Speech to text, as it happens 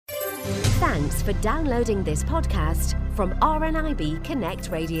Thanks for downloading this podcast from RNIB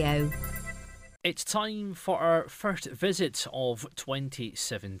Connect Radio. It's time for our first visit of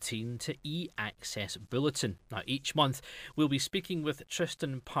 2017 to E Access Bulletin. Now, each month we'll be speaking with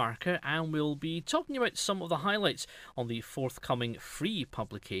Tristan Parker and we'll be talking about some of the highlights on the forthcoming free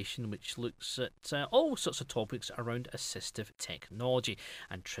publication, which looks at all sorts of topics around assistive technology.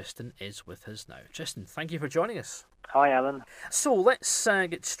 And Tristan is with us now. Tristan, thank you for joining us. Hi, Alan. So let's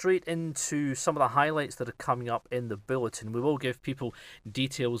get straight into some of the highlights that are coming up in the bulletin. We will give people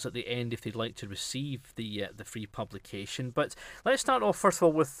details at the end if they'd like to receive the free publication. But let's start off first of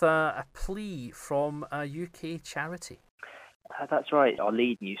all with a plea from a UK charity. That's right. Our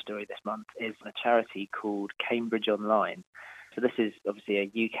lead news story this month is a charity called Cambridge Online. So this is obviously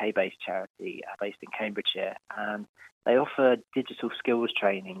a UK-based charity based in Cambridgeshire, and they offer digital skills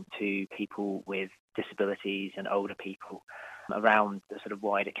training to people with disabilities and older people around the sort of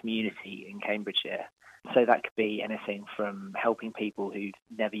wider community in Cambridgeshire. So that could be anything from helping people who've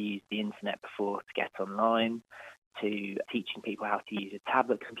never used the internet before to get online, to teaching people how to use a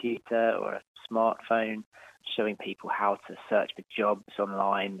tablet computer or a smartphone, showing people how to search for jobs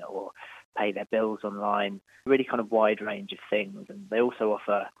online or pay their bills online, really kind of wide range of things. And they also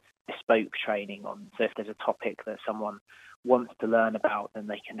offer bespoke training on, so if there's a topic that someone wants to learn about, then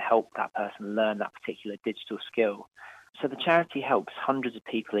they can help that person learn that particular digital skill. So the charity helps hundreds of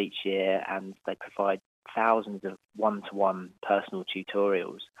people each year, and they provide thousands of one-to-one personal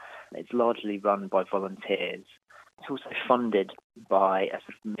tutorials. It's largely run by volunteers. It's also funded by a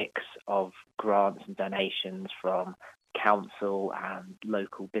sort of mix of grants and donations from council and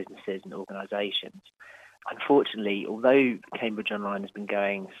local businesses and organisations. Unfortunately, although Cambridge Online has been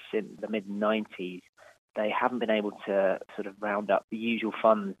going since the mid-90s, they haven't been able to sort of round up the usual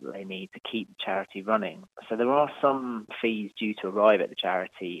funds that they need to keep the charity running. So there are some fees due to arrive at the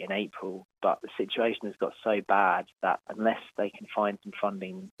charity in April, but the situation has got so bad that unless they can find some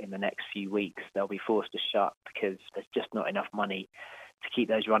funding in the next few weeks, they'll be forced to shut because there's just not enough money to keep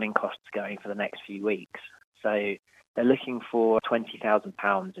those running costs going for the next few weeks. So they're looking for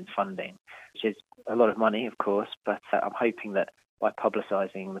 £20,000 in funding, which is a lot of money, of course, but I'm hoping that by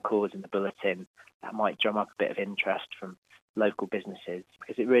publicising the cause in the bulletin, that might drum up a bit of interest from local businesses,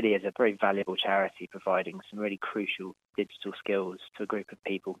 because it really is a very valuable charity providing some really crucial digital skills to a group of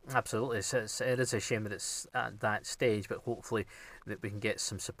people. Absolutely. It is a shame that it's at that stage, but hopefully that we can get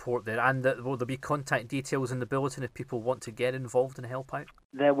some support there. And will there be contact details in the bulletin if people want to get involved and help out?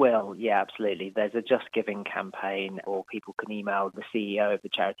 There will, yeah, absolutely. There's a Just Giving campaign, or people can email the CEO of the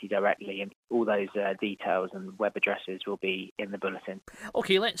charity directly, and all those details and web addresses will be in the bulletin.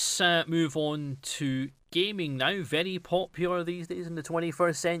 Okay, let's move on to gaming now. Very popular these days in the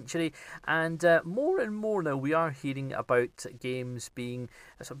 21st century, and more now we are hearing about games being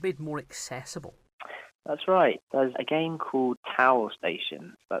sort of made more accessible. That's right. There's a game called Tau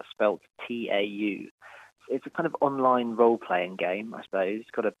Station, that's spelled TAU. It's a kind of online role-playing game, I suppose.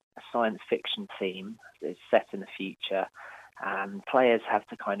 It's got a science fiction theme. It's set in the future, and players have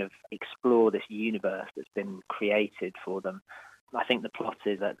to kind of explore this universe that's been created for them. I think the plot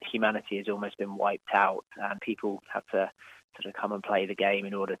is that humanity has almost been wiped out, and people have to sort of come and play the game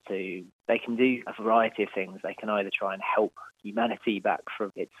in order to... They can do a variety of things. They can either try and help humanity back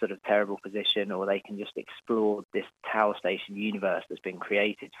from its sort of terrible position, or they can just explore this Tau Station universe that's been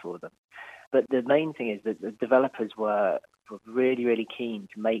created for them. But the main thing is that the developers were really, really keen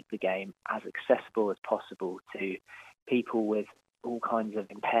to make the game as accessible as possible to people with all kinds of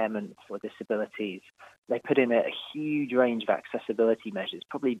impairments or disabilities. They put in a huge range of accessibility measures,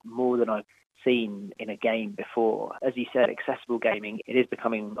 probably more than I've seen in a game before. As you said, accessible gaming, it is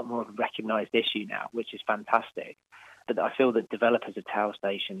becoming a more of a recognised issue now, which is fantastic. But I feel that developers of Tau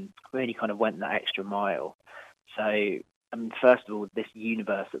Station really kind of went that extra mile. So, first of all, this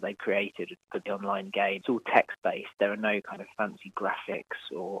universe that they've created for the online game, it's all text-based. There are no kind of fancy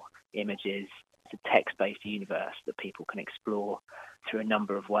graphics or images. It's a text-based universe that people can explore through a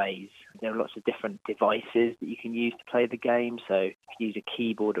number of ways. There are lots of different devices that you can use to play the game. So you can use a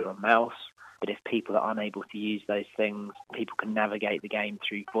keyboard or a mouse. But if people are unable to use those things, people can navigate the game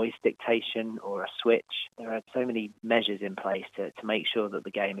through voice dictation or a switch. There are so many measures in place to make sure that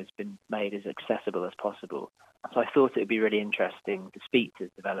the game has been made as accessible as possible. So I thought it would be really interesting to speak to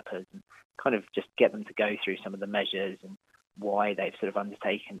developers and kind of just get them to go through some of the measures and why they've sort of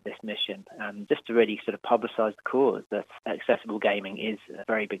undertaken this mission, and just to really sort of publicise the cause that accessible gaming is a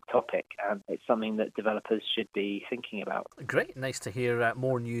very big topic, and it's something that developers should be thinking about. Great, nice to hear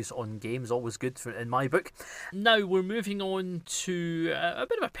more news on games, always good in my book. Now we're moving on to a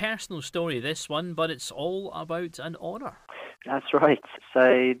bit of a personal story, this one, but it's all about an honour. That's right.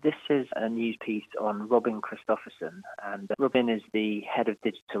 So this is a news piece on Robin Christopherson, and Robin is the head of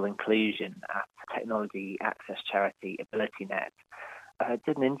digital inclusion at technology access charity AbilityNet. I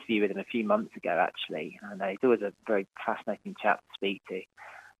did an interview with him a few months ago, actually, and he was a very fascinating chap to speak to.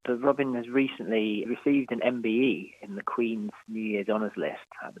 But Robin has recently received an MBE in the Queen's New Year's Honours List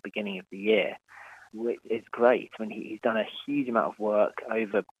at the beginning of the year, which is great. I mean, he's done a huge amount of work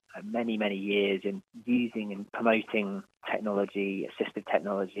over many, many years in using and promoting technology, assistive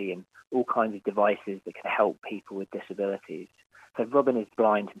technology, and all kinds of devices that can help people with disabilities. So Robin is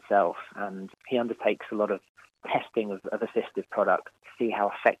blind himself, and he undertakes a lot of testing of assistive products to see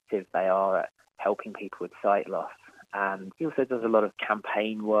how effective they are at helping people with sight loss. And he also does a lot of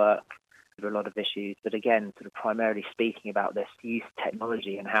campaign work with a lot of issues, but again, sort of primarily speaking about this use of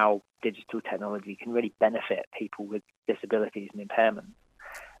technology and how digital technology can really benefit people with disabilities and impairments.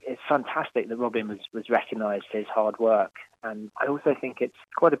 It's fantastic that Robin was recognised for his hard work, and I also think it's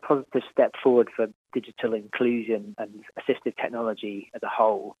quite a positive step forward for digital inclusion and assistive technology as a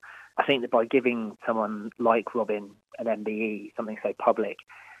whole. I think that by giving someone like Robin an MBE, something so public,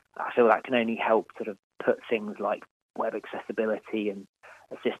 I feel that can only help sort of put things like web accessibility and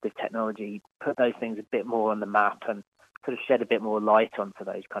assistive technology, put those things a bit more on the map and sort of shed a bit more light onto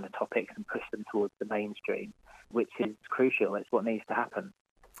those kind of topics and push them towards the mainstream, which is crucial. It's what needs to happen.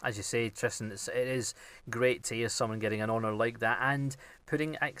 As you say, Tristan, it is great to hear someone getting an honour like that and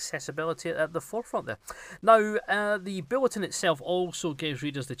putting accessibility at the forefront there. Now, the bulletin itself also gives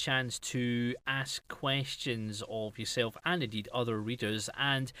readers the chance to ask questions of yourself and indeed other readers.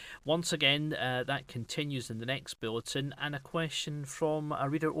 And once again, that continues in the next bulletin, and a question from a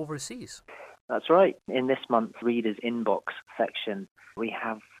reader overseas. That's right. In this month's Reader's Inbox section, we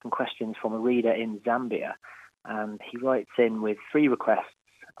have some questions from a reader in Zambia. And he writes in with 3 requests,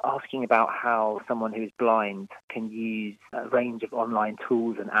 asking about how someone who is blind can use a range of online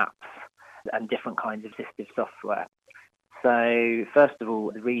tools and apps and different kinds of assistive software. So, first of all,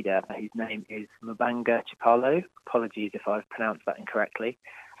 the reader, whose name is Mabanga Chipalo, apologies if I've pronounced that incorrectly.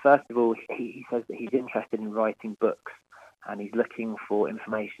 First of all, he says that he's interested in writing books, and he's looking for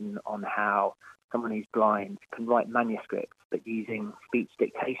information on how someone who's blind can write manuscripts, but using speech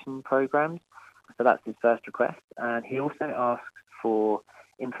dictation programs. So that's his first request. And he also asks for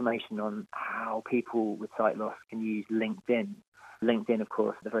information on how people with sight loss can use LinkedIn. LinkedIn, of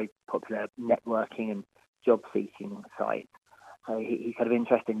course, is a very popular networking and job-seeking site. So he's kind of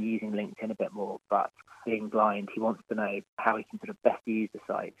interested in using LinkedIn a bit more, but being blind, he wants to know how he can sort of best use the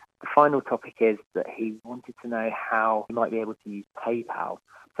site. The final topic is that he wanted to know how he might be able to use PayPal.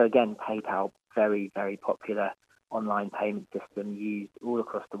 So again, PayPal, very, very popular online payment system used all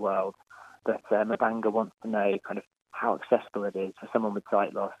across the world. But Mabanga wants to know kind of how accessible it is for someone with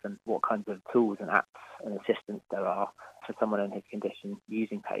sight loss and what kinds of tools and apps and assistance there are for someone in his condition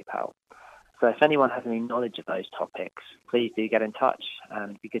using PayPal. So if anyone has any knowledge of those topics, please do get in touch, and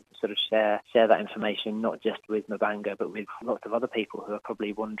it'd be good to sort of share that information, not just with Mabanga, but with lots of other people who are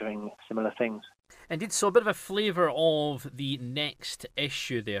probably wondering similar things. Indeed, so a bit of a flavour of the next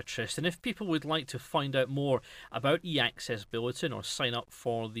issue there, Tristan. If people would like to find out more about E Access Bulletin or sign up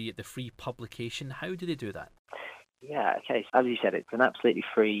for the free publication, how do they do that? Yeah, okay. As you said, it's an absolutely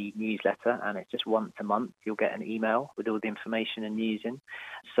free newsletter, and it's just once a month. You'll get an email with all the information and news in.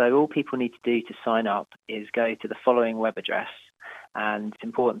 So all people need to do to sign up is go to the following web address, and it's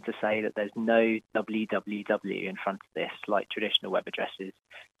important to say that there's no www in front of this, like traditional web addresses.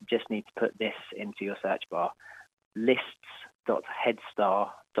 You just need to put this into your search bar,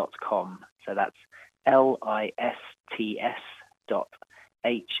 lists.headstar.com. So that's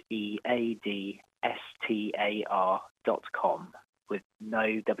lists.headstar.com with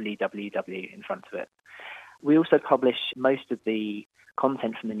no www in front of it. We also publish most of the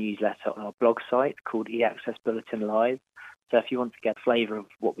content from the newsletter on our blog site called E Access Bulletin Live. So if you want to get a flavour of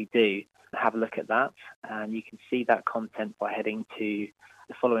what we do, have a look at that. And you can see that content by heading to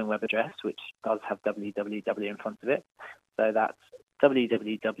the following web address, which does have www in front of it. So that's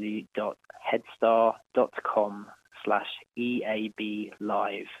www.headstar.com/EAB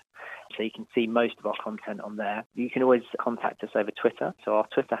Live. So you can see most of our content on there. You can always contact us over Twitter. So our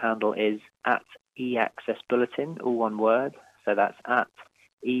Twitter handle is @eAccessBulletin, all one word. So that's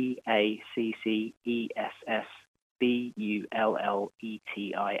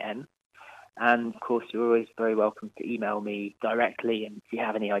 @EACCESSBULLETIN. And of course, you're always very welcome to email me directly. And if you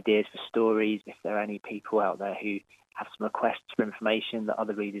have any ideas for stories, if there are any people out there who have some requests for information that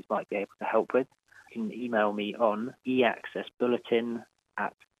other readers might be able to help with, you can email me on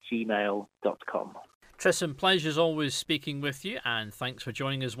eaccessbulletin@gmail.com. Tristan, pleasure as always speaking with you, and thanks for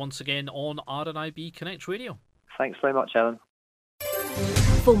joining us once again on RNIB Connect Radio. Thanks very much, Alan.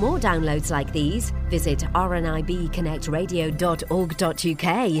 For more downloads like these, visit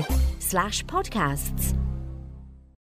rnibconnectradio.org.uk/podcasts.